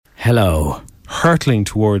Hello. Hurtling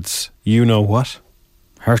towards you know what?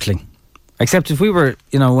 Hurtling. Except if we were,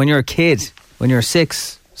 when you're a kid, when you're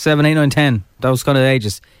 6, 7, 8, 9, 10, those kind of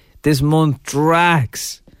ages, this month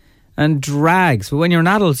drags and drags. But when you're an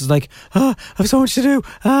adult, it's like, I have so much to do.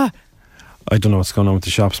 I don't know what's going on with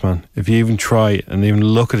the shops, man. If you even try and even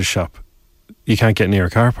look at a shop, you can't get near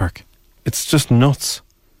a car park. It's just nuts.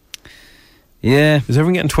 Yeah. Is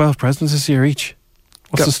everyone getting 12 presents this year each?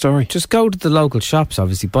 What's the story? Just go to the local shops,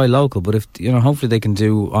 obviously. Buy local, but if hopefully they can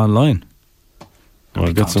do online. Well,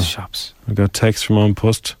 I've got some shops. I've got text from On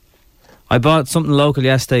Post. I bought something local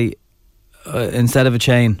yesterday instead of a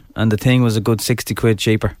chain, and the thing was a good 60 quid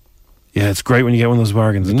cheaper. Yeah, it's great when you get one of those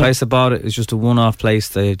bargains, isn't it? The place I bought it is just a one-off place.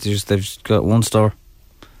 They've just got one store.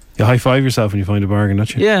 You high five yourself when you find a bargain,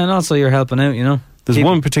 don't you? Yeah, and also you're helping out, There's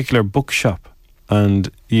one particular bookshop,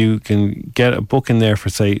 and you can get a book in there for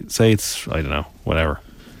say it's, I don't know, whatever,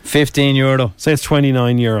 €15. Say it's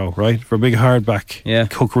 €29, right? For a big hardback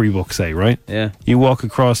cookery book, say, right? Yeah. You walk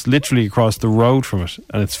literally across the road from it,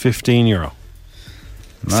 and it's €15.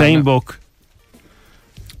 Same book.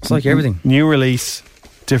 It's like everything. New release,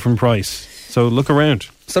 different price. So look around.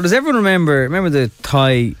 So does everyone remember the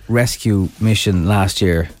Thai rescue mission last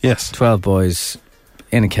year? Yes. 12 boys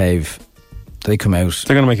in a cave. They come out.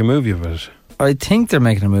 They're going to make a movie about it. I think they're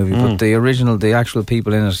making a movie, but the actual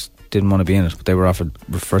people in it didn't want to be in it, but they were offered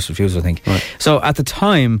first refusal, I think. Right. So at the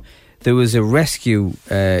time, there was a rescue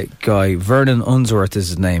guy, Vernon Unsworth is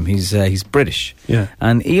his name. He's British. Yeah.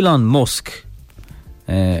 And Elon Musk,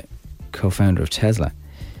 co-founder of Tesla,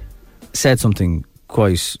 said something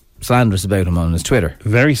quite slanderous about him on his Twitter.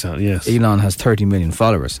 Very sad, yes. Elon has 30 million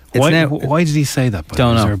followers. Why did he say that?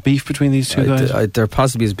 Don't know. Is there a beef between these two guys? There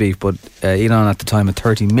possibly is beef, but Elon at the time had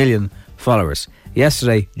 30 million followers.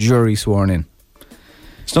 Yesterday, jury sworn in.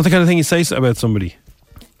 It's not the kind of thing you say about somebody.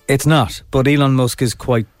 It's not, but Elon Musk is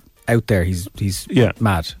quite out there. He's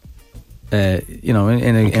mad. In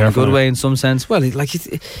a good way in some sense. Well,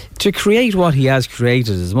 to create what he has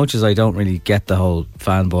created, as much as I don't really get the whole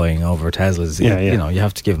fanboying over Teslas, you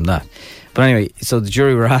have to give him that. But anyway, so the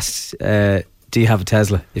jury were asked, do you have a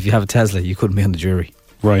Tesla? If you have a Tesla, you couldn't be on the jury.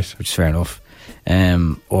 Right. Which is fair enough.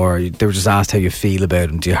 Or they were just asked how you feel about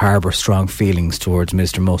him. Do you harbour strong feelings towards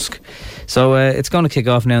Mr. Musk? So it's going to kick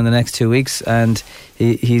off now in the next 2 weeks, and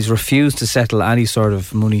he's refused to settle any sort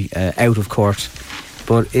of money out of court.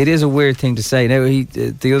 But it is a weird thing to say. Now,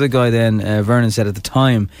 the other guy then, Vernon, said at the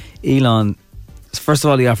time, Elon, first of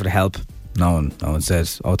all, he offered to help. No one said,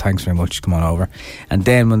 oh, thanks very much, come on over. And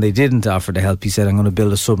then when they didn't offer to help, he said, I'm going to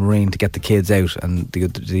build a submarine to get the kids out. And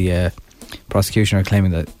the prosecution are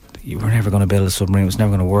claiming that you were never going to build a submarine. It was never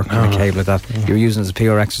going to work on a cable like that. You were using it as a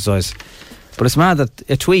PR exercise. But it's mad that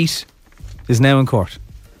a tweet is now in court.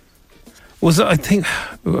 I'm trying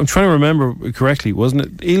to remember correctly,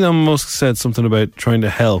 wasn't it? Elon Musk said something about trying to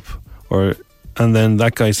help, and then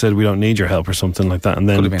that guy said, we don't need your help or something like that. And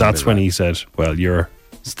then that's when he said, well, you're...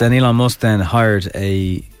 So then Elon Musk then hired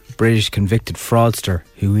a British convicted fraudster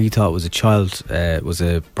who he thought was was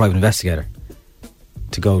a private investigator,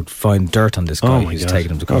 to go find dirt on this guy who's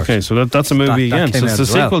taking him to court. Okay, so that's a movie again. So it's a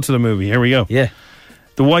sequel to the movie. Here we go. Yeah.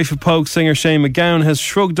 The wife of Pogue singer Shane MacGowan has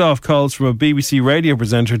shrugged off calls from a BBC radio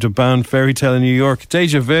presenter to ban Fairy Tale in New York.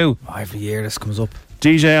 Deja vu. Every year this comes up.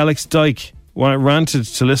 DJ Alex Dyke ranted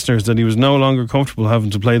to listeners that he was no longer comfortable having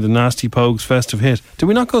to play the Nasty Pogues festive hit. Did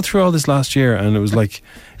we not go through all this last year? And it was like,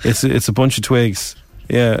 it's a bunch of twigs.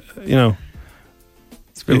 Yeah,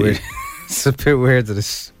 It's a bit weird. It's a bit weird that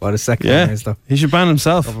it's what a second is though. He should ban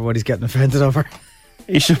himself. Over what he's getting offended over.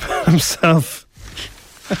 He should ban himself.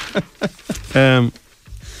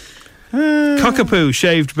 Cockapoo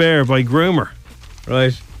shaved bare by groomer.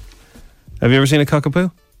 Right. Have you ever seen a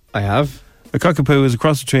cockapoo? I have. A cockapoo is a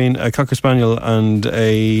cross between a cocker spaniel and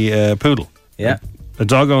a poodle. Yeah. A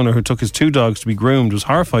dog owner who took his 2 dogs to be groomed was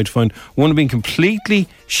horrified to find one had been completely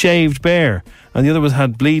shaved bare and the other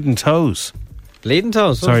had bleeding toes. Bleeding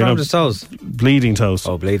toes? What's wrong with his toes? Bleeding toes.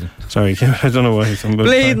 Oh, bleeding. Sorry, I don't know why.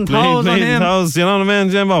 Bleeding toes on him. Toes, you know what I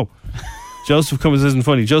mean, Jimbo? Joseph Cummins isn't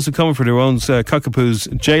funny. Joseph Comerford, who owns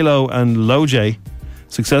cockapoos J-Lo and Loj,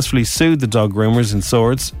 successfully sued the dog groomers in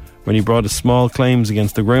Swords when he brought small claims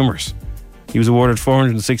against the groomers. He was awarded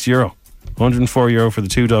 €406, €104 for the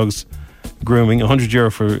 2 dogs grooming,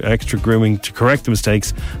 €100 for extra grooming to correct the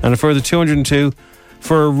mistakes, and a further €202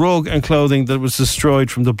 for a rug and clothing that was destroyed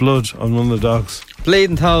from the blood on one of the dogs.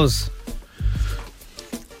 Bleeding toes.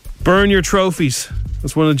 Burn your trophies.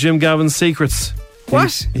 That's one of Jim Gavin's secrets.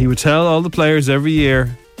 What? He would tell all the players every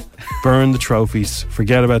year, burn the trophies.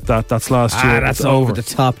 Forget about that. That's last year. That's over the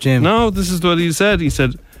top, Jim. No, this is what he said. He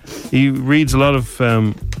said he reads a lot of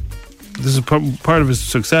this is part of his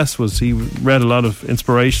success was he read a lot of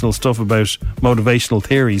inspirational stuff about motivational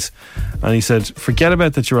theories, and he said, forget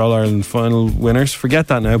about that you're All-Ireland final winners, forget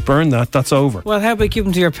that now, burn that, that's over. Well, how about give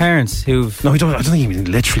them to your parents who've No, I don't think he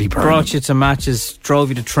mean literally burn brought them. you to matches, drove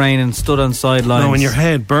you to training, stood on sidelines? No, in your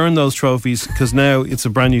head, burn those trophies, because now it's a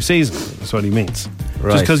brand new season. That's what he means.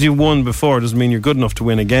 Right. Just because you won before doesn't mean you're good enough to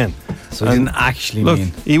win again. So he didn't actually Look,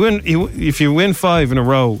 mean... if you win 5 in a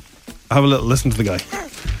row, have a little listen to the guy.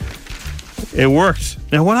 It worked.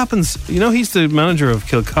 Now what happens, he's the manager of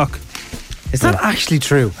Kilcock. Is that actually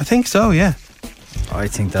true? I think so, yeah. I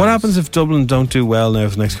think that What happens if Dublin don't do well now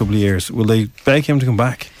for the next couple of years? Will they beg him to come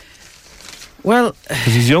back? Well,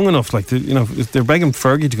 Because he's young enough, if they're begging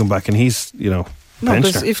Fergie to come back and he's, no, pensioner.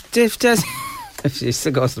 because if Des... if he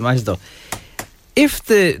still goes to the matches though, if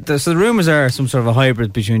so the rumours are some sort of a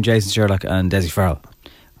hybrid between Jason Sherlock and Desi Farrell.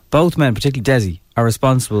 Both men, particularly Desi, are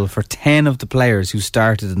responsible for 10 of the players who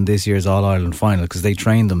started in this year's All-Ireland final because they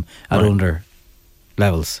trained them at under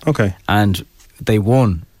levels. Okay. And they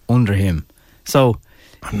won under him. So,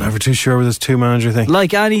 I'm never too sure with this two-manager thing.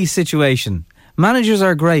 like any situation, managers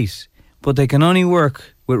are great, but they can only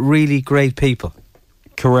work with really great people.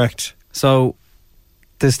 Correct. So,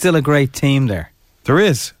 there's still a great team there. There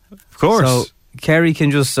is, of course. So, Kerry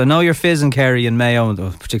can just... I know you're fizzing Kerry and Mayo,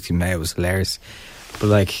 particularly Mayo was hilarious, but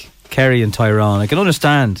like Kerry and Tyrone, I can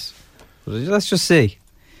understand. But let's just see.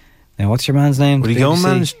 Now, what's your man's name? Would he go and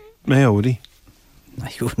manage Mayo, would he? No,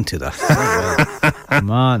 you wouldn't do that. Come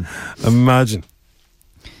on. Imagine.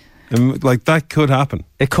 Like, that could happen.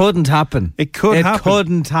 It couldn't happen. It could happen. It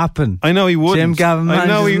couldn't happen. I know he wouldn't. Jim Gavin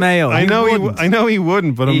manages Mayo. I know he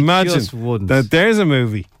wouldn't, but He imagine just wouldn't. that there's a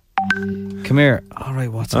movie. Come here. All right,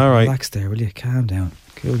 what's up? All right. Relax there, will you? Calm down.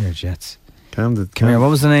 Cool your jets. Come here. What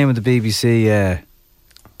was the name of the BBC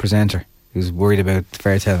presenter who's worried about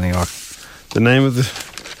Fairtale New York? The name of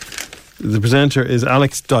the presenter is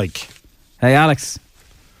Alex Dyke. Hey, Alex,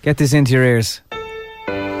 get this into your ears.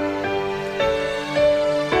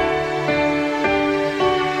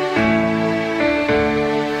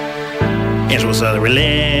 It was a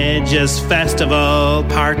religious festival,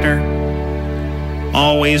 partner.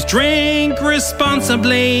 Always drink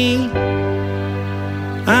responsibly.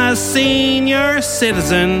 A senior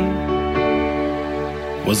citizen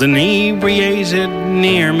was inebriated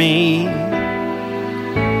near me.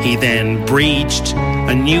 He then breached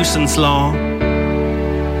a nuisance law,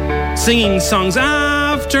 singing songs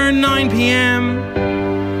after 9 p.m.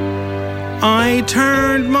 I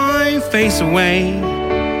turned my face away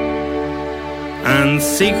and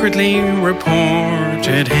secretly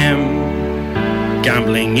reported him.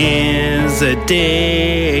 Gambling is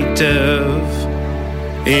addictive.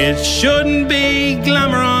 It shouldn't be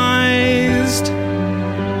glamorized.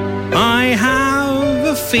 I have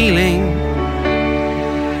a feeling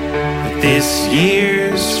that this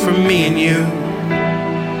year's for me and you.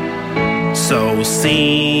 So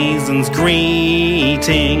season's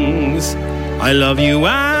greetings. I love you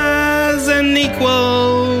as an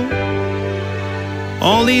equal.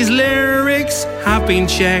 All these lyrics have been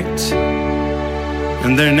checked,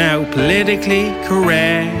 and they're now politically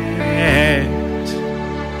correct.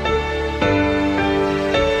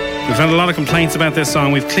 We've had a lot of complaints about this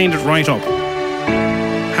song. We've cleaned it right up.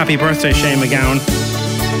 Happy birthday, Shane McGowan.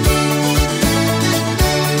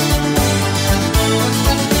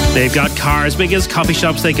 They've got cars big as coffee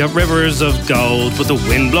shops, they got rivers of gold, but the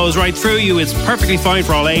wind blows right through you, it's perfectly fine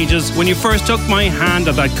for all ages. When you first took my hand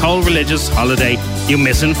on that cold religious holiday, you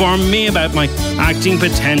misinformed me about my acting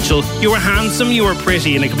potential. You were handsome, you were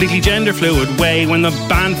pretty, in a completely gender fluid way. When the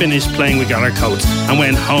band finished playing, we got our coats and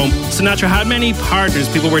went home. Sinatra had many partners,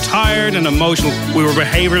 people were tired and emotional, we were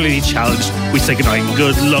behaviourally challenged. We said goodnight and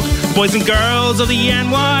good luck. The boys and girls of the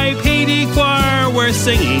NYPD choir were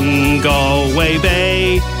singing Galway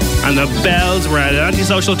Bay, and the bells were at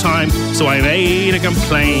antisocial time, so I made a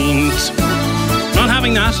complaint. Not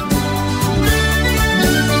having that.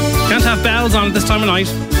 Can't have bells on at this time of night.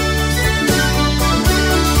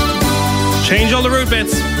 Change all the root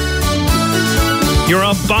bits. You're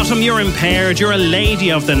a bottom, you're impaired, you're a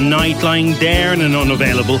lady of the night, lying there in an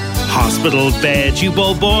unavailable hospital bed. You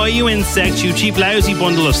bold boy, you insect, you cheap lousy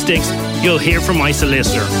bundle of sticks. You'll hear from my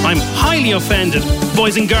solicitor. I'm highly offended.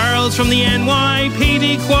 Boys and girls from the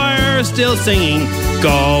NYPD choir still singing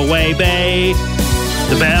Galway Bay.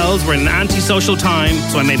 The bells were an antisocial time,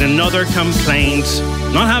 so I made another complaint.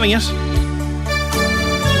 Not having it.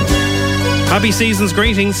 Happy season's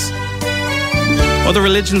greetings. Other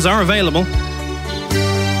religions are available.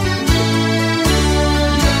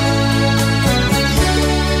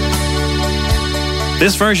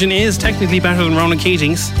 This version is technically better than Ronan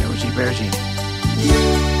Keating's.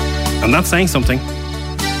 And that's saying something.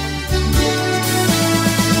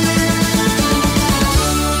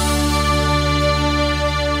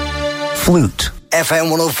 Flute.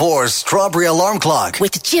 FM 104's Strawberry Alarm Clock.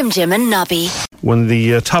 With Jim and Nobby. One of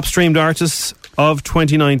the top streamed artists of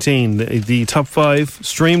 2019. The top 5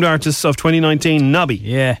 streamed artists of 2019. Nobby.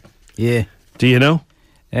 Yeah. Do you know?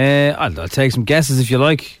 I'll take some guesses if you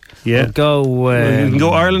like. Yeah. I'll go. You can go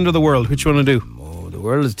Ireland or the world. Which you want to do? Oh, the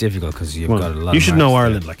world is difficult because you've got a lot. You of should know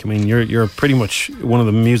artists Ireland. Like, I mean, you're pretty much one of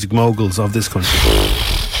the music moguls of this country.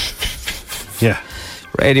 Yeah.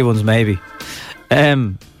 Radio ones, maybe.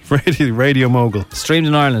 Radio mogul. Streamed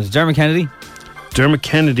in Ireland. Dermot Kennedy. Dermot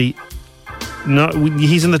Kennedy. No,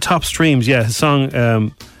 he's in the top streams. Yeah, his song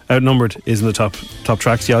 "Outnumbered" is in the top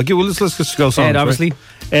tracks. Yeah, let's just go songs. Ed, obviously.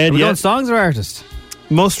 Right? Ed, Are we yeah. going songs or artists?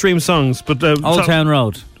 Most streamed songs, but Old Town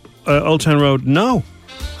Road. Old Town Road. No,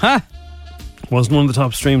 wasn't one of the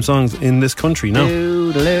top streamed songs in this country. No.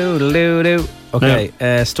 Do. Okay,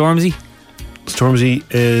 Stormzy. Stormzy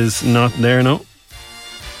is not there. No.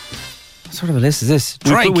 What sort of a list is this?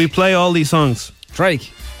 Drake. We play all these songs.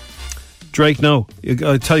 Drake. No.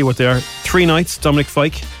 I'll tell you what they are. 3 Nights, Dominic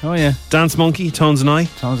Fike. Oh yeah. Dance Monkey, Tones and I.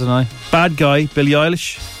 Tones and I. Bad Guy, Billie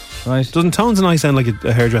Eilish. Right. Doesn't Tones and I sound like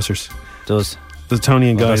a hairdresser's? Does. The Tony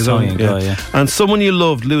and Guy. That's Tony and Guy, yeah. And Someone You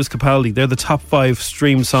Loved, Lewis Capaldi. They're the top 5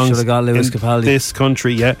 streamed songs. Should have got Lewis in Capaldi. This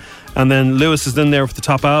country, yeah. And then Lewis is in there with the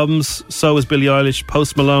top albums. So is Billie Eilish,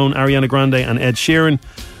 Post Malone, Ariana Grande, and Ed Sheeran.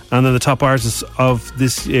 And then the top artists of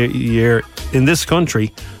this year in this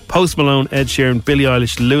country: Post Malone, Ed Sheeran, Billie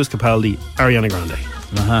Eilish, Lewis Capaldi, Ariana Grande.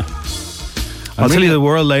 I'll tell you the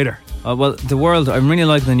world later. Well, the world. I'm really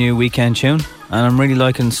liking the new Weekend tune, and I'm really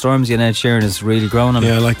liking Stormzy and Ed Sheeran is really growing on me.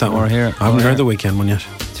 Yeah, I like that one. Here, I haven't heard the Weekend one yet.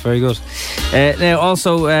 It's very good. Now,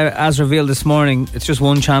 also, as revealed this morning, it's just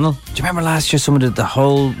one channel. Do you remember last year someone did the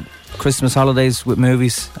whole Christmas holidays with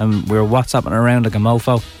movies, and we were WhatsApping around like a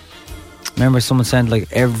mofo? Remember someone sent like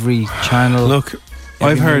every channel. Look,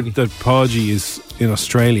 I've heard that Podgy is in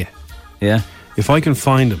Australia. Yeah. If I can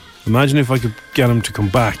find him, imagine if I could get him to come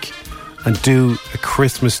back and do a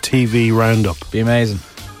Christmas TV roundup. Be amazing.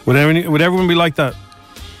 Would everyone be like that?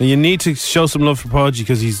 And you need to show some love for Podgy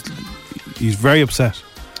because he's very upset.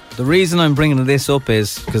 The reason I'm bringing this up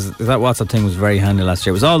is because that WhatsApp thing was very handy last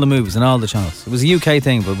year. It was all the movies and all the channels. It was a UK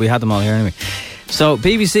thing, but we had them all here anyway. So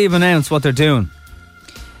BBC have announced what they're doing.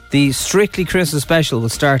 The Strictly Christmas special will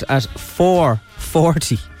start at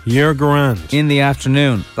 4:40. You're grand. In the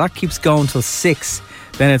afternoon. That keeps going till 6.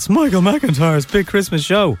 Then it's Michael McIntyre's big Christmas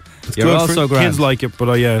show. It's You're good also for grand. kids like it, but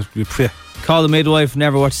Call the Midwife,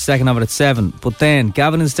 never watched the second of it at 7. But then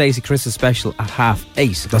Gavin and Stacey Christmas special at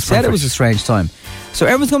 8:30. I said it was a strange time. So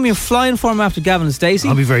everyone's going to be flying for him after Gavin and Stacey.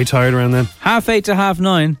 I'll be very tired around then. 8:30 to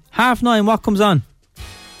 9:30. 9:30, what comes on?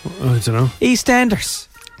 I don't know. EastEnders.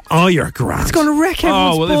 Oh, you're grand. It's going to wreck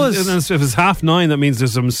everyone's buzz. If it's 9:30, that means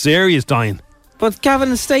there's some serious dying. But Gavin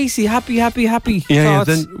and Stacey, happy. Yeah,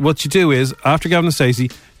 then what you do is, after Gavin and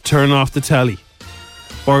Stacey, turn off the telly.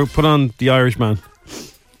 Or put on The Irishman.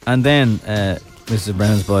 And then Mrs.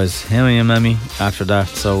 Brennan's boys, him and Mammy, after that.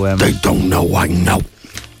 So They don't know I know.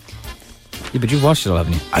 Yeah, but you've watched it all,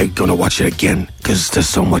 haven't you? I'm gonna watch it again because there's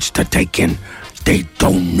so much to take in. They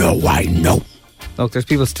don't know I know. Look, there's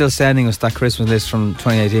people still sending us that Christmas list from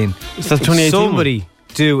 2018. Is that 2018 Somebody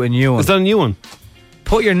do a new one. Is that a new one?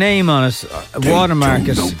 Put your name on it, watermark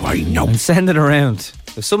it, and send it around.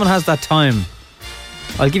 If someone has that time,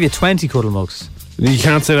 I'll give you 20 cuddle mugs. You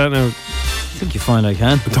can't say that now. I think you find I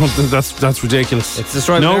can. That's ridiculous. It's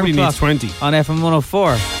destroyed. Nobody needs 20 on FM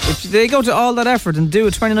 104. If they go to all that effort and do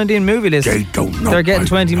a 2019 movie list, they don't know. They're getting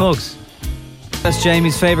 20 mugs. That's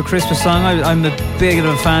Jamie's favourite Christmas song. I'm a big of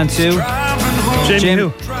a fan too. Jamie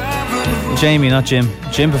who? Jamie, not Jim.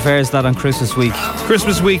 Jim prefers that on Christmas week.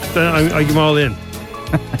 Christmas week, I give them all in.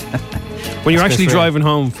 When you're actually driving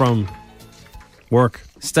home from work.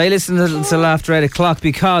 Stay listening until after 8 o'clock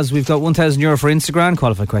because we've got €1,000 for Instagram,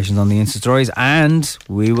 qualified questions on the Insta stories, and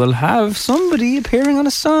we will have somebody appearing on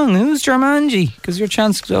a song. Who's Jumanji? Because your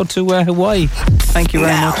chance to go to Hawaii. Thank you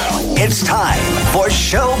very much. It's time for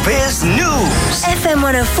Showbiz News. FM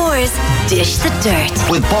 104's Dish the Dirt.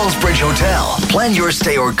 With Ballsbridge Hotel. Plan your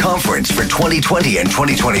stay or conference for 2020 and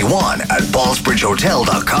 2021 at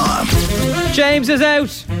ballsbridgehotel.com. James is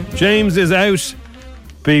out. James is out.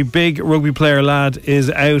 Big rugby player lad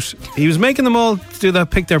is out. He was making them all do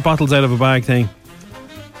that pick their bottles out of a bag thing.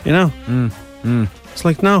 You know? It's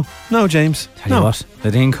like, no, James. Tell you what,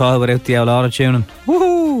 they didn't call without the old auto-tuning.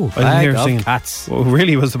 Woohoo! Oh, I didn't hear her bag of singing. cats. Well,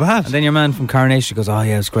 really, was it bad? And then your man from Coronation goes, oh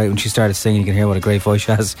yeah, it's great. When she started singing, you can hear what a great voice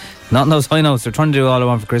she has. Not in those high notes. They're trying to do All I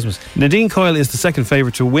Want for Christmas. Nadine Coyle is the second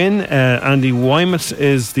favourite to win. Andy Wymett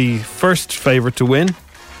is the first favourite to win.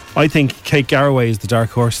 I think Kate Garraway is the dark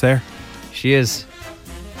horse there. She is.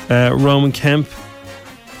 Roman Kemp,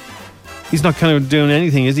 he's not kind of doing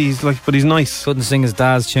anything, is he? But he's nice. Couldn't sing his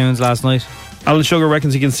dad's tunes last night. Alan Sugar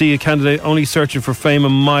reckons he can see a candidate only searching for fame a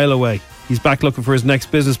mile away. He's back looking for his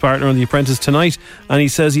next business partner on The Apprentice tonight, and he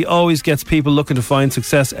says he always gets people looking to find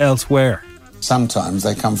success elsewhere. Sometimes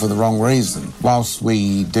they come for the wrong reason. Whilst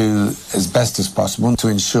we do as best as possible to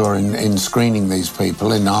ensure in screening these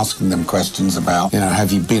people, in asking them questions about,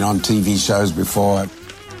 have you been on TV shows before?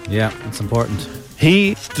 Yeah, it's important.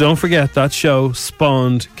 Don't forget, that show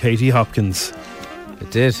spawned Katie Hopkins.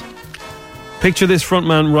 It did. Picture this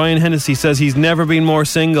frontman, Ryan Hennessy, says he's never been more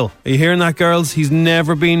single. Are you hearing that, girls? He's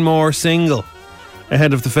never been more single.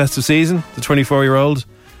 Ahead of the festive season, the 24-year-old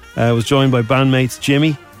was joined by bandmates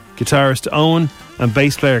Jimmy, guitarist Owen, and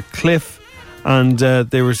bass player Cliff. And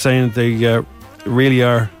they were saying that they really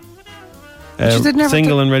are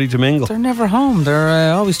single and ready to mingle. They're never home.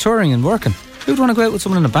 They're always touring and working. Who'd want to go out with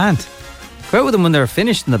someone in a band? Go out with them when they're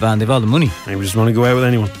finished in the band. They've all the money. I just want to go out with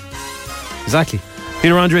anyone. Exactly.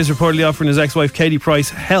 Peter Andre is reportedly offering his ex-wife Katie Price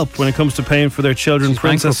help when it comes to paying for their children, She's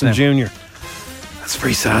Princess and bankrupt Junior. That's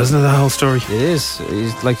very sad, isn't it, that whole story? It is.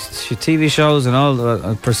 It's like TV shows and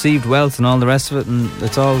all perceived wealth and all the rest of it, and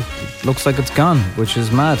it looks like it's gone, which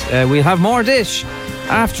is mad. We'll have more dish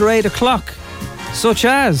after 8 o'clock, such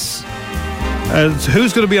as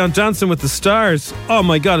who's going to be on Dancing with the Stars? Oh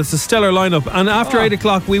my God, it's a stellar lineup. And after 8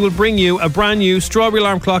 o'clock, we will bring you a brand new Strawberry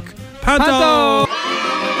Alarm Clock Panto!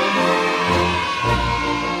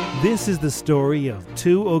 This is the story of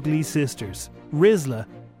two ugly sisters, Rizla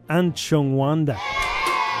and Chungwanda.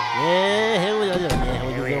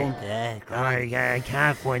 I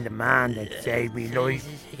can't find the man that saved me life.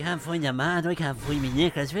 I can't find the man, I can't find me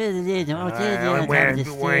knickers. I'm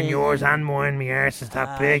wearing yours and mine, my arse is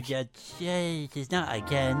that big. It's not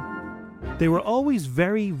again. They were always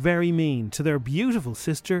very, very mean to their beautiful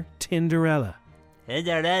sister, Tinderella.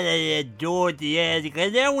 Cinderella, you dirty ass.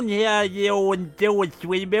 Get down here, you, and do it.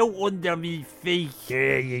 Swim out under me feet.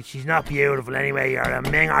 Yeah, she's not beautiful anyway. You're a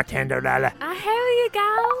minger, Tinderella. How are you,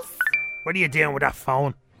 gals? What are you doing with that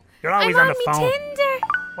phone? You're always I'm on the phone. Tinder.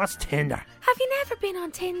 What's Tinder? Have you never been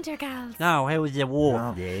on Tinder, gals? No, how was the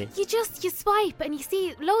walk there? You swipe and you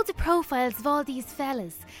see loads of profiles of all these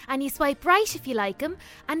fellas, and you swipe right if you like them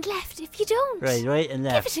and left if you don't. Right and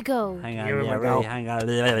left. Give it a go. Hang on, Here we yeah, go. right, hang on.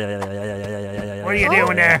 What are you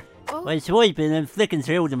doing there? I'm swiping and flicking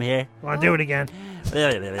through them here. Well, do it again. You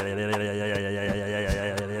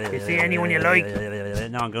see anyone you like?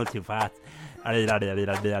 No, I'm going too fast. That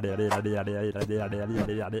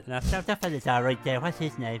fella's alright there. What's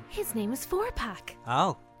his name? His name is Fourpack.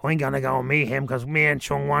 Oh. I'm gonna go and meet him because me and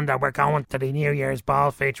Chungwanda we're going to the New Year's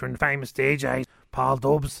ball featuring famous DJ Paul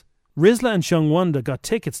Dubs. Rizla and Chungwanda got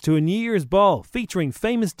tickets to a New Year's ball featuring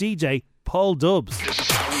famous DJ Paul Dubs.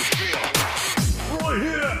 Right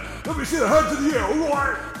here! Let me see the hands in the air,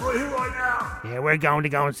 alright? Right here, right now! Yeah, we're going to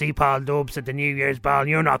go and see Paul Dubs at the New Year's ball.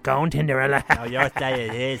 You're not going, Tinderella. No, you're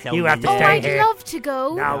staying here. So You have to Oh, stay I'd here. love to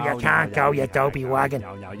go. No, you can't go, you dopey wagon.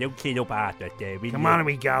 No, you clean up after there. Come on,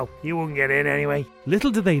 we go. You wouldn't get in anyway.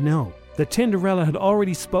 Little did they know that Tinderella had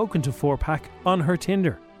already spoken to Fourpack on her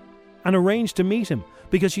Tinder and arranged to meet him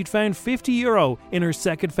because she'd found €50 in her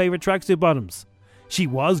second favourite tracksuit bottoms. She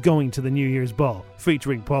was going to the New Year's ball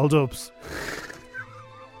featuring Paul Dubs.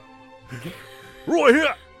 Right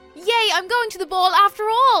here! Yay, I'm going to the ball after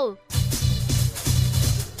all.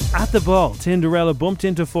 At the ball, Tinderella bumped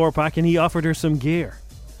into Fourpack and he offered her some gear.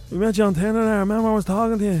 We met you on Tinder there. Remember I was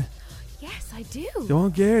talking to you? Yes, I do. You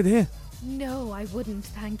want gear, do you? No, I wouldn't,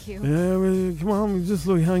 thank you. Yeah, well, come on, we just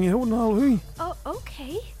like hanging out and all, we. Oh,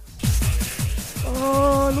 okay.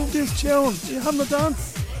 Oh, I love this tune. You having a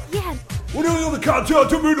dance? Yeah. What are the other cats here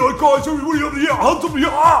to me, like guys? What are the other here? Hands up here!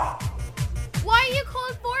 Ah! Why are you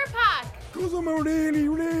called Fourpack? Because I'm a really,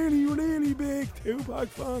 really, really big Tupac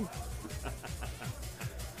fan.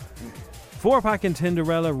 Fourpack and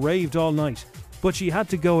Tinderella raved all night, but she had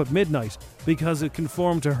to go at midnight because it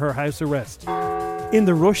conformed to her house arrest. In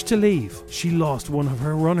the rush to leave, she lost one of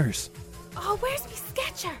her runners. Oh, where's me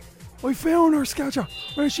sketcher? I found her, Sketcher.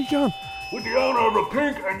 Where's she gone? With the owner of the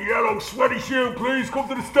pink and yellow sweaty shoe, please come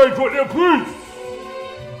to the stage right now, please.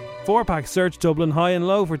 Fourpack searched Dublin high and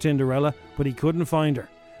low for Tinderella, but he couldn't find her.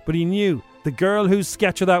 But he knew the girl whose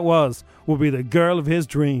Sketcher that was would be the girl of his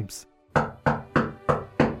dreams.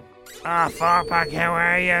 Ah, Farpack, how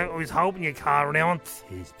are you? I was hoping you'd call around.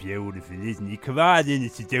 It's beautiful, isn't it? Come on in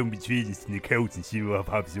and sit down between us in the couch and see what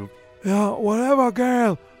pops up. Yeah, whatever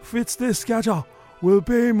girl fits this schedule will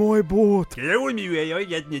be my boat. Get out of me way, I'm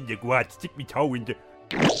getting in the quad. Stick me toe in the...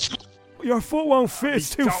 Your foot won't fit,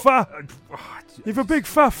 it's too fat. You've a big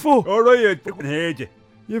fat foot. Alright, I fucking heard you.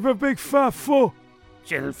 You've a big fat foot.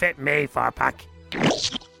 She'll fit me, Farpack.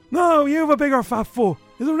 No, you have a bigger fat foot.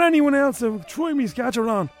 Is there anyone else that will try me schedule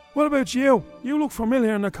on? What about you? You look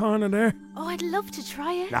familiar in the corner there. Oh, I'd love to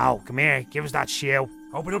try it. No, come here, give us that shoe.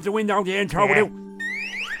 Open up the window there and throw it out.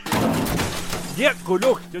 Yeah, good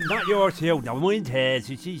luck. It's not yours too. No, mine's hers.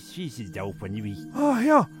 She's dope anyway. Oh,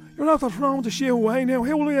 yeah. You're not throwing the shoe away now.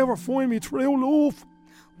 How will you ever find me true love?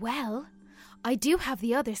 Well, I do have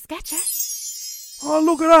the other Sketcher. Oh,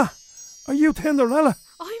 look at that. Are you Tinderella?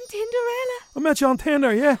 I'm Tinderella. I met you on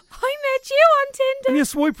Tinder, yeah? I met you on Tinder. And you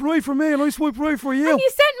swiped right for me and I swiped right for you. And you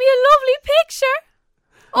sent me a lovely picture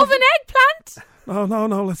of an eggplant.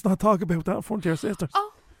 No, let's not talk about that in front of your sisters.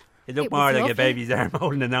 Oh. It looked more like a baby's arm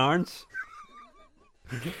holding an orange.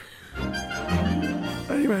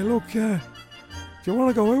 Anyway, look, do you want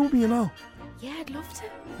to go out with me, you know? Yeah, I'd love to.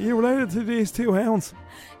 Are you related to these two hounds?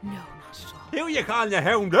 No, not at all. Who are you calling a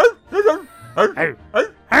hound?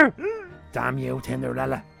 Damn you,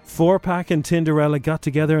 Tinderella. Four-Pack and Tinderella got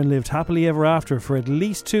together and lived happily ever after for at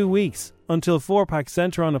least 2 weeks, until Four-Pack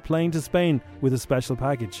sent her on a plane to Spain with a special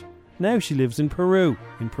package. Now she lives in Peru,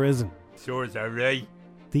 in prison. Sure, is that right?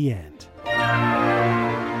 The end.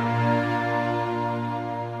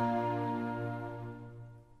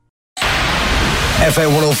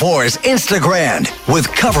 FA104's Instagram with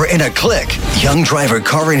Cover in a Click. Young driver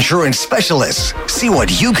car insurance specialists. See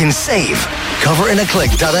what you can save.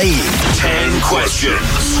 Coverinaclick.ie. 10 questions,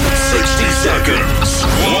 60 seconds,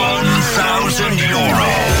 €1,000.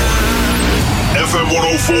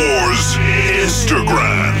 FM104's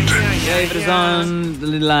Instagram. David is on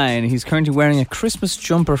the line. He's currently wearing a Christmas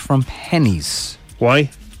jumper from Penny's.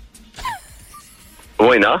 Why?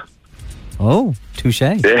 Why not? Oh, touche.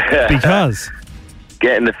 Yeah. Because?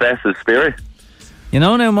 Getting the festive spirit. You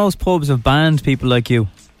know now most pubs have banned people like you.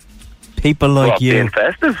 People like what, you. Being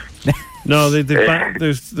festive? No,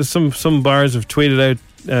 there's some bars have tweeted out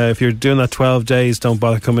if you're doing that 12 days, don't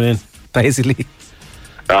bother coming in. Basically.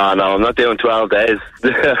 Oh, no, I'm not doing 12 days.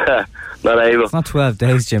 Not able. It's not 12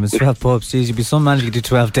 days, Jim. It's 12 pubs. Jeez, you'd be some man if you could do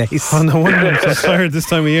 12 days. Oh, no wonder I'm so tired this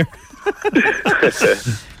time of year.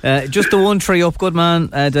 Just the one tree up, good man,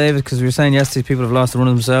 David, because we were saying yesterday people have lost the run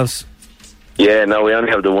of themselves. Yeah, no, we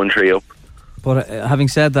only have the one tree up. But having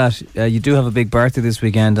said that, you do have a big birthday this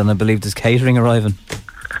weekend, and I believe there's catering arriving.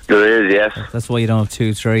 There is, yes. That's why you don't have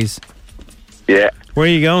 2 trees. Yeah. Where are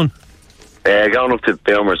you going? Going up to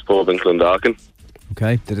Bilmer's pub in Clondalkin.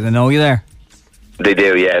 Okay. Did they know you there? They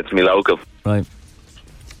do, yeah. It's me local. Right.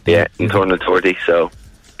 Yeah, I'm turning 30, so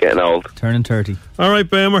getting old. Turning 30. All right,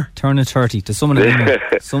 Boomer. Turning 30. There's someone in England,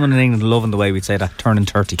 someone in England loving the way we'd say that. Turning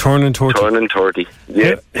 30. Turning 30. Turning 30,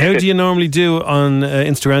 yeah. How do you normally do on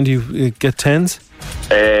Instagram? Do you get 10s?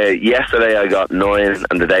 Yesterday I got 9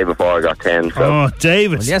 and the day before I got 10. So. Oh,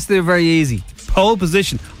 David. Well, yesterday were very easy. Pole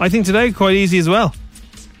position. I think today quite easy as well.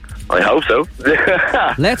 I hope so.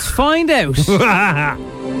 Let's find out.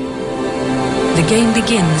 The game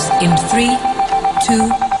begins in 3, 2,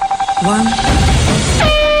 1.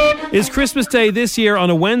 Is Christmas Day this year on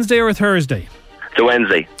a Wednesday or a Thursday? It's a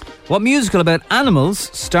Wednesday. What musical about animals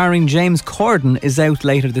starring James Corden is out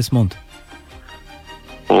later this month?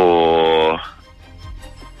 Oh.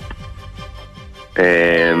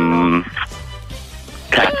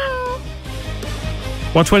 Cats.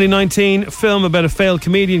 What 2019 film about a failed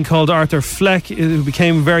comedian called Arthur Fleck who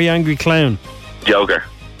became a very angry clown? Joker.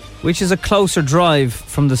 Which is a closer drive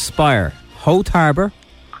from the Spire? Hoth Harbour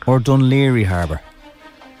or Dunleary Harbour?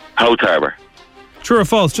 Hoth Harbour. True or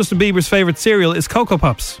false? Justin Bieber's favourite cereal is Cocoa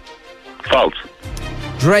Pops. False.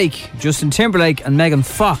 Drake, Justin Timberlake and Megan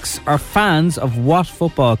Fox are fans of what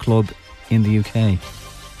football club in the UK?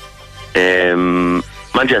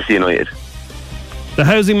 Manchester United. The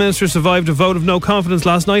housing minister survived a vote of no confidence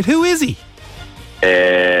last night. Who is he?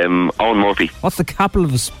 Owen Murphy. What's the capital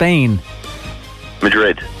of Spain?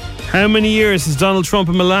 Madrid. How many years has Donald Trump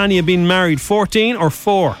and Melania been married? 14 or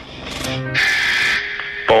 4?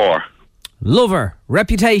 4. Lover,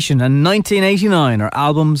 Reputation and 1989 are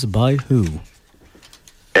albums by who?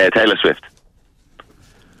 Taylor Swift.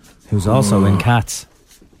 Who's also in Cats.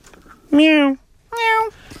 Meow. Meow.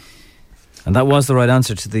 And that was the right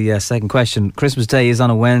answer to the second question. Christmas Day is on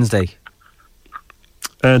a Wednesday.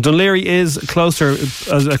 Dunleary is a closer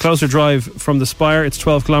drive from the Spire. It's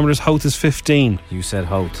 12 kilometres. Hoth is 15. You said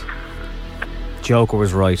Hoth. Joker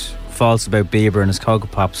was right. false about Bieber and his Cocoa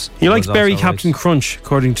Pops. He likes was Berry also Captain right. Crunch,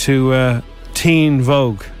 according to Teen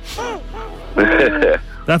Vogue.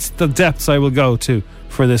 That's the depths I will go to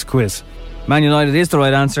for this quiz. Man United is the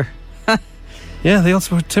right answer. Yeah, they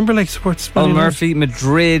also Timberlake supports Man Paul United. Murphy,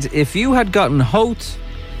 Madrid. If you had gotten Hoth,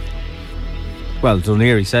 well,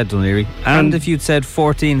 Dunleary said Dunleary, and if you'd said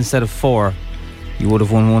 14 instead of 4, you would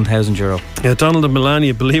have won €1,000. Yeah, Donald and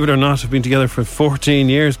Melania, believe it or not, have been together for 14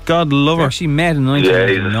 years. God love her. She met in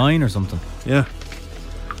 1999 or something. Yeah.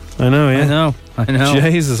 I know, yeah. I know.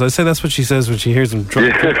 Jesus, I say that's what she says when she hears him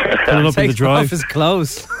pulling up in the Taking drive. off his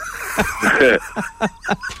clothes.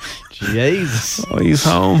 Jesus. Oh, he's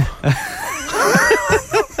home.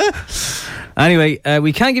 Anyway,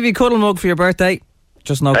 we can't give you a cuddle mug for your birthday.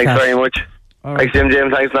 Just no Thanks cash. very much. All Thanks, Jim.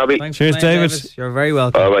 Thanks, Nobby. Cheers, David. You're very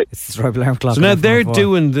welcome. Bye-bye. It's the Stripe Alarm Clock. So now on they're FM104.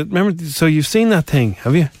 doing the, remember, so you've seen that thing,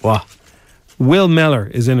 have you? What? Will Mellor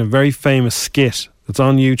is in a very famous skit that's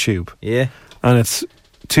on YouTube. Yeah. And it's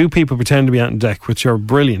two people pretend to be Ant and Dec, which are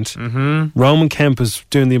brilliant. Mm-hmm. Roman Kemp is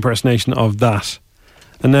doing the impersonation of that.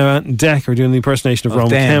 And now Ant and Dec are doing the impersonation of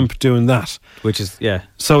Roman them. Kemp doing that. Which is, yeah.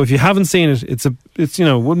 So if you haven't seen it, it's you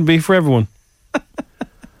know, wouldn't be for everyone.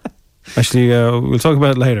 Actually, we'll talk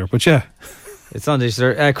about it later. But yeah. It's on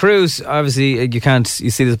digital. Cruz, obviously, you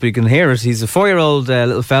see this, but you can hear it. He's a 4-year-old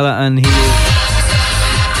little fella, and he is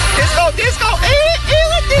Disco, disco,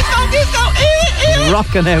 disco,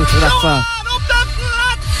 rocking out to that song.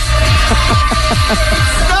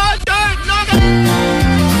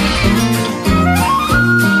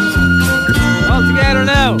 All together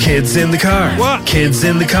now. Kids in the car. What? Kids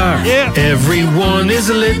in the car. Yeah. Everyone is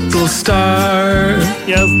a little star.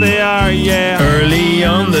 Yes, they are, yeah. Early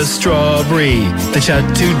on the strawberry, they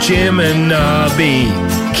chat to Jim and Nobby.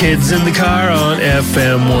 Kids in the car on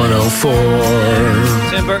FM 104.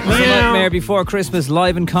 Tim Burton's The Nightmare Before Christmas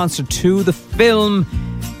live in concert 2. The film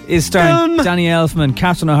is starring Danny Elfman,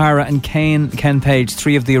 Captain O'Hara and Ken Page.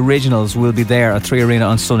 3 of the originals will be there at 3 Arena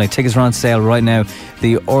on Sunday. Tickets are on sale right now.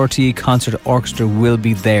 The RTE Concert Orchestra will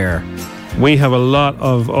be there. We have a lot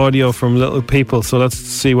of audio from little people, so let's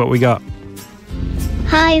see what we got.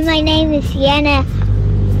 Hi, my name is Sienna.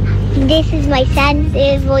 This is my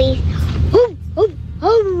Santa voice. Oh, oh,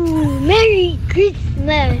 oh, Merry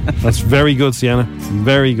Christmas. That's very good, Sienna.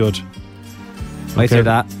 Very good. Might hear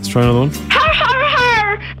that. Let's try another one.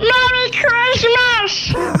 Merry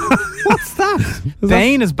Christmas. What's that?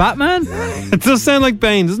 Bane as Batman? It does sound like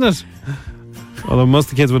Bane, doesn't it? Although most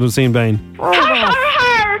of the kids would have seen Bane. Merry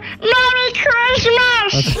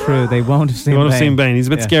Christmas. That's true. They won't have seen They won't Bane. have seen Bane. He's a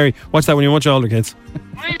bit Yeah. scary. Watch that when you're much older, kids.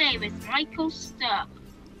 My name is Michael Stuff.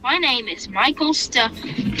 My name is Michael Stuff.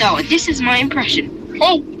 Though this is my impression.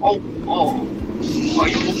 Oh, oh, oh. I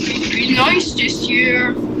hope you be nice this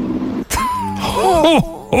year.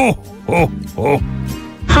 Oh, oh, oh, oh.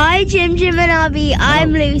 Hi, Jim and Abby.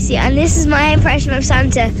 I'm Lucy, and this is my impression of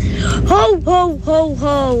Santa. Ho, ho, ho,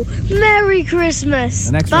 ho. Merry Christmas.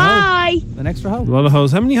 An extra Bye. Ho. An extra ho. A lot of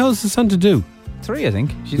hoes. How many hoes does Santa do? 3, I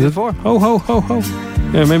think. She did 4. Ho, ho, ho, ho.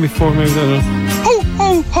 Yeah, maybe 4, maybe that. Ho,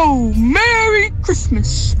 ho, ho, Merry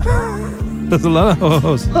Christmas. There's a lot of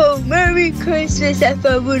hoes. Oh, Merry Christmas,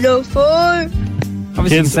 FM 104.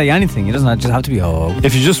 Obviously, you can say anything. It doesn't just have to be ho.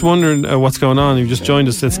 If you're just wondering what's going on, you've just joined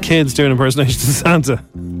us. It's kids doing impersonations of Santa.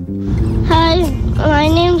 Hi, my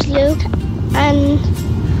name's Luke, and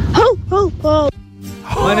ho, ho, ho.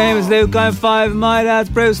 My name is Luke. I'm 5. My dad's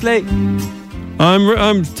Bruce Lee.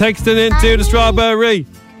 I'm texting into the strawberry.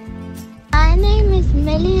 My name is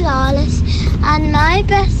Millie Lawless, and my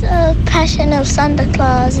best impression of Santa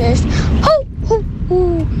Claus is ho, ho,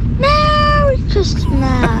 ho. Merry Christmas.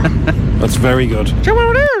 That's very good. A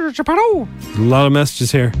lot of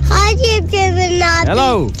messages here. Hi, Jim and Nobby.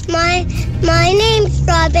 Hello. My name's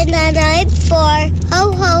Robin, and I'm 4.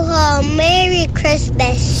 Ho, ho, ho. Merry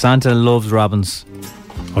Christmas. Santa loves robins.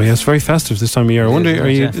 Oh yeah, it's very festive this time of year. I wonder,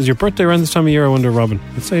 is your birthday around this time of year? I wonder, Robin.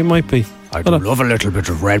 I'd say it might be. I love a little bit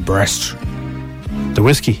of red breast. The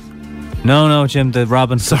whiskey. No, Jim, the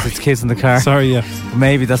robin. Sorry. It's kids in the car. Sorry, yeah.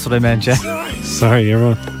 Maybe that's what I meant, yeah. Sorry, you're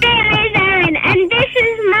wrong. And this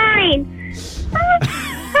is mine.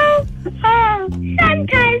 Oh,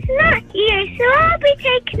 Santa's not here, so I'll be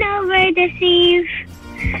taking over this eve.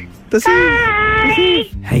 Bye.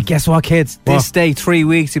 Hey, guess what, kids? This day, 3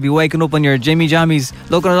 weeks, you'll be waking up on your Jimmy Jammies,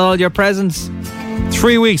 looking at all your presents.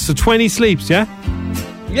 3 weeks, so 20 sleeps, yeah?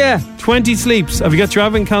 Yeah. 20 sleeps. Have you got your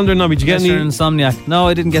advent calendar, Nobby? Did you get Yes, any? you're an insomniac. No,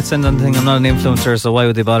 I didn't get sent anything. I'm not an influencer, so why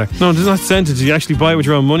would they bother? No, it's not sent it. Did you actually buy it with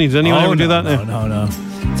your own money? Did anyone ever do that now? No.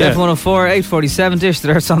 It's F104, 8:47 Dish the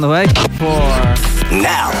Dirt's on the way.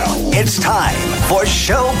 Now, it's time for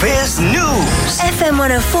Showbiz News. FM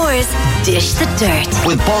 104's Dish the Dirt.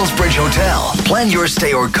 With Ballsbridge Hotel. Plan your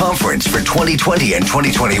stay or conference for 2020 and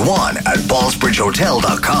 2021 at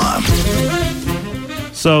ballsbridgehotel.com.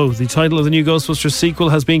 So, the title of the new Ghostbusters sequel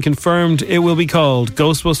has been confirmed. It will be called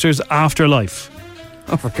Ghostbusters Afterlife.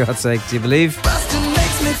 Oh, for God's sake, do you believe?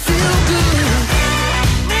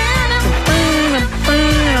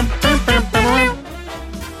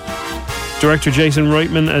 Director Jason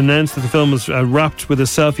Reitman announced that the film was wrapped with a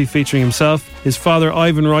selfie featuring himself, his father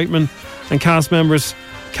Ivan Reitman, and cast members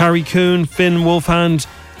Carrie Coon, Finn Wolfhand,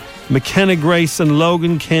 McKenna Grace and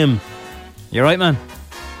Logan Kim. You're right, man.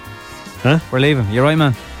 Huh? We're leaving. You're right,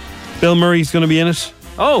 man. Bill Murray's going to be in it.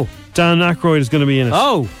 Oh. Dan Aykroyd is going to be in it.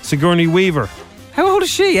 Oh. Sigourney Weaver. How old is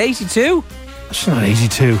she? 82? She's not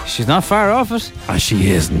 82. She's not far off it.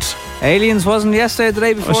 She isn't. Aliens wasn't yesterday or the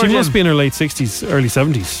day before. She Jim? must be in her late 60s, early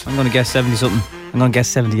 70s. I'm going to guess 70 something. I'm going to guess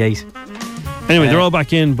 78. Anyway, they're all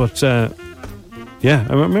back in, but yeah,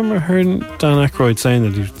 I remember hearing Dan Aykroyd saying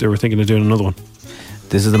that they were thinking of doing another one.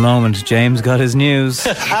 This is the moment James got his news.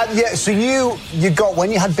 Yeah, so you got,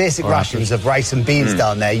 when you had basic rations of rice and beans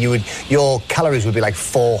down there, your calories would be like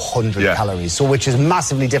 400 calories, so which is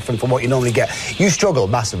massively different from what you normally get. You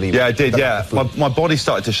struggled massively. Yeah, I did, yeah. My body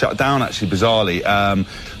started to shut down, actually, bizarrely.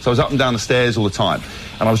 So I was up and down the stairs all the time,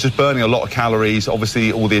 and I was just burning a lot of calories,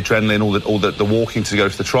 obviously all the adrenaline, all the walking to go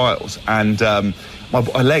to the trials, and my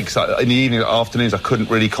legs, in the evening, afternoons, I couldn't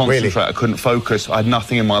really concentrate. I couldn't focus. I had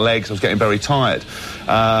nothing in my legs. I was getting very tired.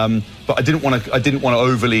 But I didn't want to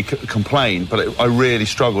overly complain. But I really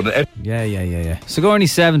struggled. Yeah. Sigourney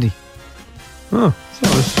 70. Oh,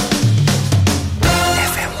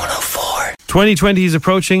 FM 104. 2020 is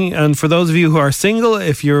approaching, and for those of you who are single,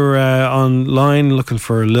 if you're online looking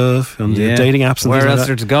for love on the dating apps, and where things else like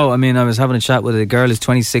there to go? I mean, I was having a chat with a girl who's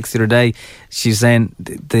 26 the other day. She's saying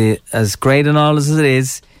as great and all as it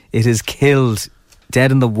is, it has killed,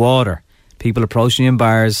 dead in the water. People approaching you in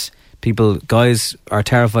bars. Guys are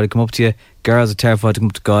terrified to come up to you. Girls are terrified to come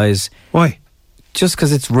up to guys. Why? Just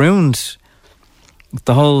because it's ruined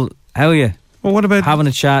the whole. How are you? Well, what about having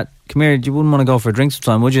a chat? Come here. You wouldn't want to go for a drink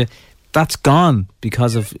sometime, would you? That's gone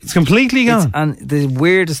because of... It's completely gone. And the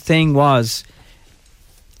weirdest thing was,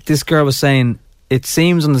 this girl was saying, it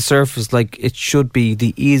seems on the surface like it should be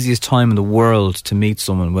the easiest time in the world to meet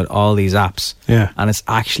someone with all these apps. Yeah. And it's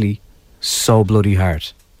actually so bloody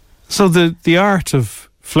hard. So the art of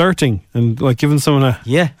flirting and like giving someone a...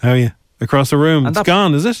 Yeah. How are you? Across the room. It's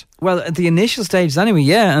gone, is it? Well, at the initial stages anyway,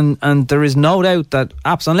 yeah. And there is no doubt that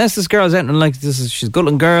apps, unless this girl's out and like she's a good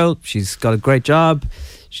looking girl, she's got a great job,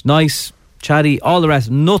 she's nice, chatty, all the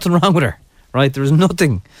rest, nothing wrong with her, right? There is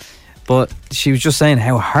nothing. But she was just saying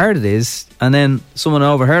how hard it is, and then someone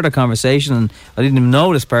overheard our conversation, and I didn't even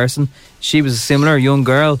know this person. She was a similar young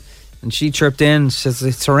girl, and she chirped in and says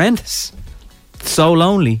it's horrendous. It's so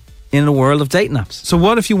lonely in a world of dating apps. So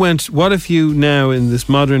what if you now, in this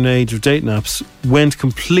modern age of dating apps, went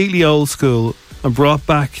completely old school and brought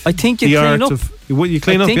back I think you the clean art up. of... You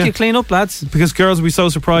clean up, I think yeah. you clean up, lads. Because girls will be so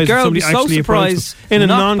surprised if somebody actually approaches them in a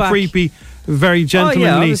non-creepy, very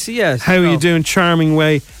gentlemanly, how are you doing, charming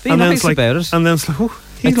way. Be nice about it. And then it's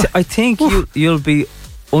like, I think you'll be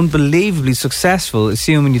unbelievably successful,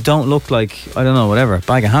 assuming you don't look like, I don't know, whatever, a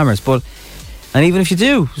bag of hammers. But and even if you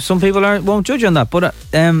do, some people won't judge you on that. But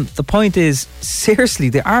the point is, seriously,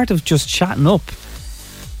 the art of just chatting up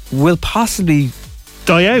will possibly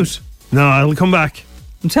die out. No, it'll come back.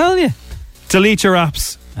 I'm telling you. Delete your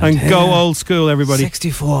apps and go old school, everybody.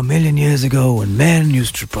 64 million years ago, when men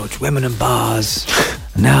used to approach women in bars,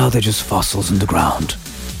 now they're just fossils in the ground.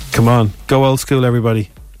 Come on, go old school, everybody.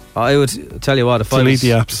 I would tell you what, if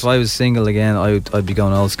I was single again, I'd be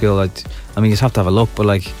going old school. I mean, you'd have to have a look, but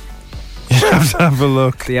like, you'd have to have a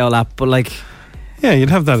look. The old app, but like, yeah, you'd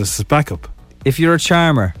have that as a backup. If you're a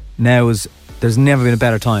charmer, there's never been a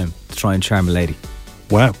better time to try and charm a lady.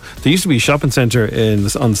 Wow. There used to be a shopping centre on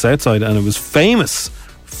the south side, and it was famous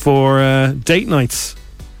for date nights.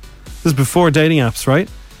 This is before dating apps, right?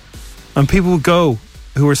 And people would go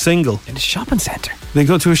who are single. In a shopping centre? They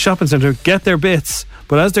go to a shopping centre, get their bits,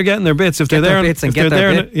 but as they're getting their bits, if they're there on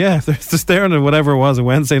a whatever it was, a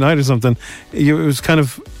Wednesday night or something, it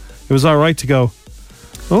was all right to go,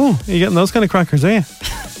 oh, are you getting those kind of crackers, are you?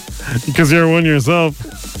 Because you're one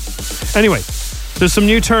yourself. Anyway, there's some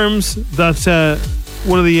new terms that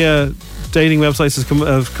one of the dating websites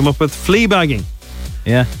have come up with. Fleabagging.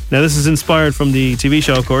 Yeah. Now, this is inspired from the TV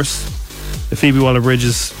show, of course, the Phoebe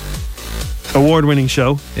Waller-Bridge's award-winning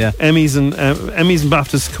show. Yeah. Emmys and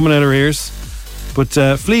BAFTAs coming out her ears. But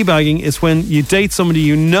fleabagging is when you date somebody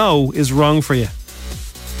you know is wrong for you.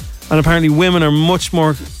 And apparently women are much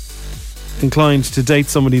more inclined to date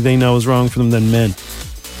somebody they know is wrong for them than men.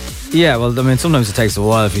 Yeah, well, I mean, sometimes it takes a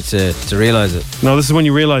while for you to realise it. No, this is when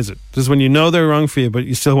you realise it. This is when you know they're wrong for you, but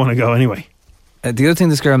you still want to go anyway. The other thing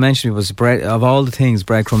this girl mentioned was of all the things,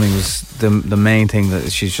 breadcrumbing was the main thing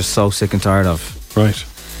that she's just so sick and tired of. Right.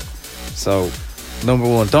 So, number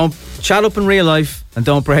one, don't chat up in real life and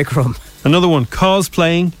don't breadcrumb. Another one,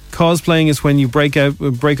 cosplaying. Cosplaying is when you break up,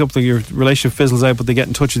 your relationship fizzles out, but they get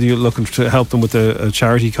in touch with you looking to help them with a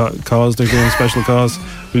charity cause. They're doing a special cause.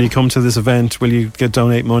 Will you come to this event? Will you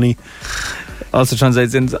donate money? Also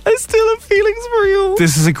translates into, I still have feelings for you.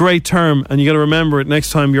 This is a great term, and you got to remember it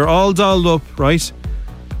next time. You're all dolled up, right?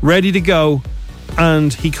 Ready to go,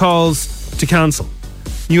 and he calls to cancel.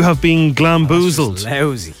 You have been glamboozled.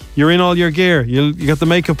 Lousy. You're in all your gear. You got the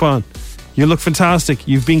makeup on. You look fantastic.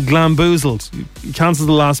 You've been glamboozled. You cancelled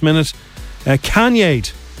the last minute. Kanye.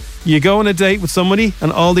 You go on a date with somebody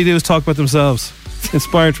and all they do is talk about themselves.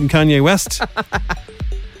 Inspired from Kanye West.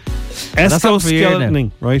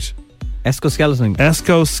 Escoskeletoning, right? Escoskeletoning.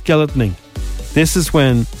 Escoskeletoning. This is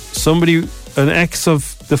when somebody, an ex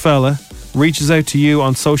of the fella, reaches out to you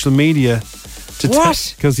on social media to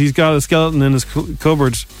because he's got a skeleton in his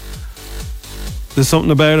cupboard. There's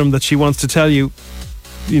something about him that she wants to tell you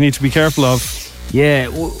need to be careful of. Yeah,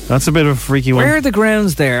 that's a bit of a freaky one. Where are the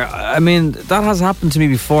grounds there? I mean, that has happened to me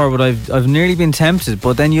before, but I've nearly been tempted.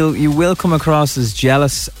 But then you will come across as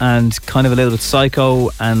jealous and kind of a little bit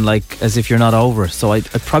psycho and like as if you're not over. So I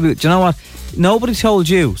probably, do you know what? Nobody told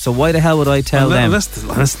you, so why the hell would I tell them?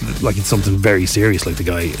 Unless like it's something very serious, like the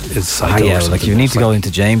guy is psycho. Yeah, like you need to go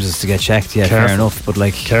into James's to get checked. Yeah, fair enough. But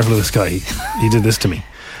like, careful of this guy. He did this to me.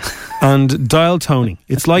 And dial toning.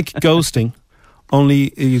 It's like ghosting.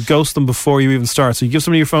 Only you ghost them before you even start. So you give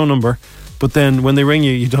somebody your phone number, but then when they ring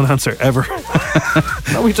you, you don't answer ever.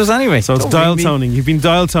 Nobody does anyway. So it's dial toning. You've been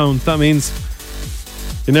dial toned. That means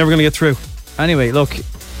you're never going to get through. Anyway, look,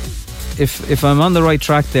 if I'm on the right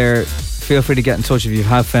track there, feel free to get in touch if you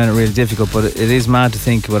have found it really difficult. But it is mad to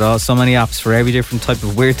think about so many apps for every different type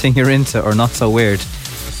of weird thing you're into or not so weird.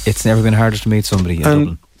 It's never been harder to meet somebody in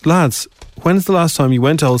Dublin. Lads, when's the last time you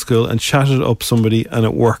went old school and chatted up somebody and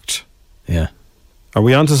it worked? Yeah. Are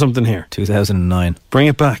we onto something here? 2009. Bring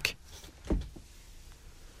it back. And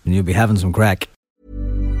you'll be having some crack.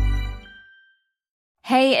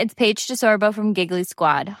 Hey, it's Paige DeSorbo from Giggly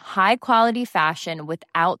Squad. High quality fashion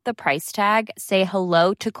without the price tag. Say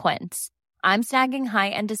hello to Quince. I'm snagging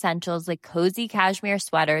high-end essentials like cozy cashmere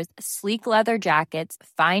sweaters, sleek leather jackets,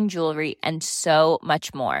 fine jewelry, and so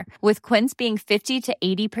much more. With Quince being 50 to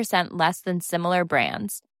 80% less than similar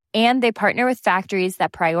brands. And they partner with factories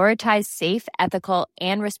that prioritize safe, ethical,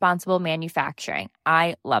 and responsible manufacturing.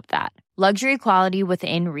 I love that. Luxury quality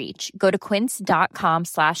within reach. Go to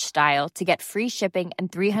quince.com/style to get free shipping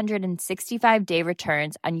and 365-day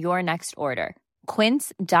returns on your next order.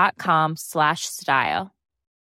 Quince.com/style.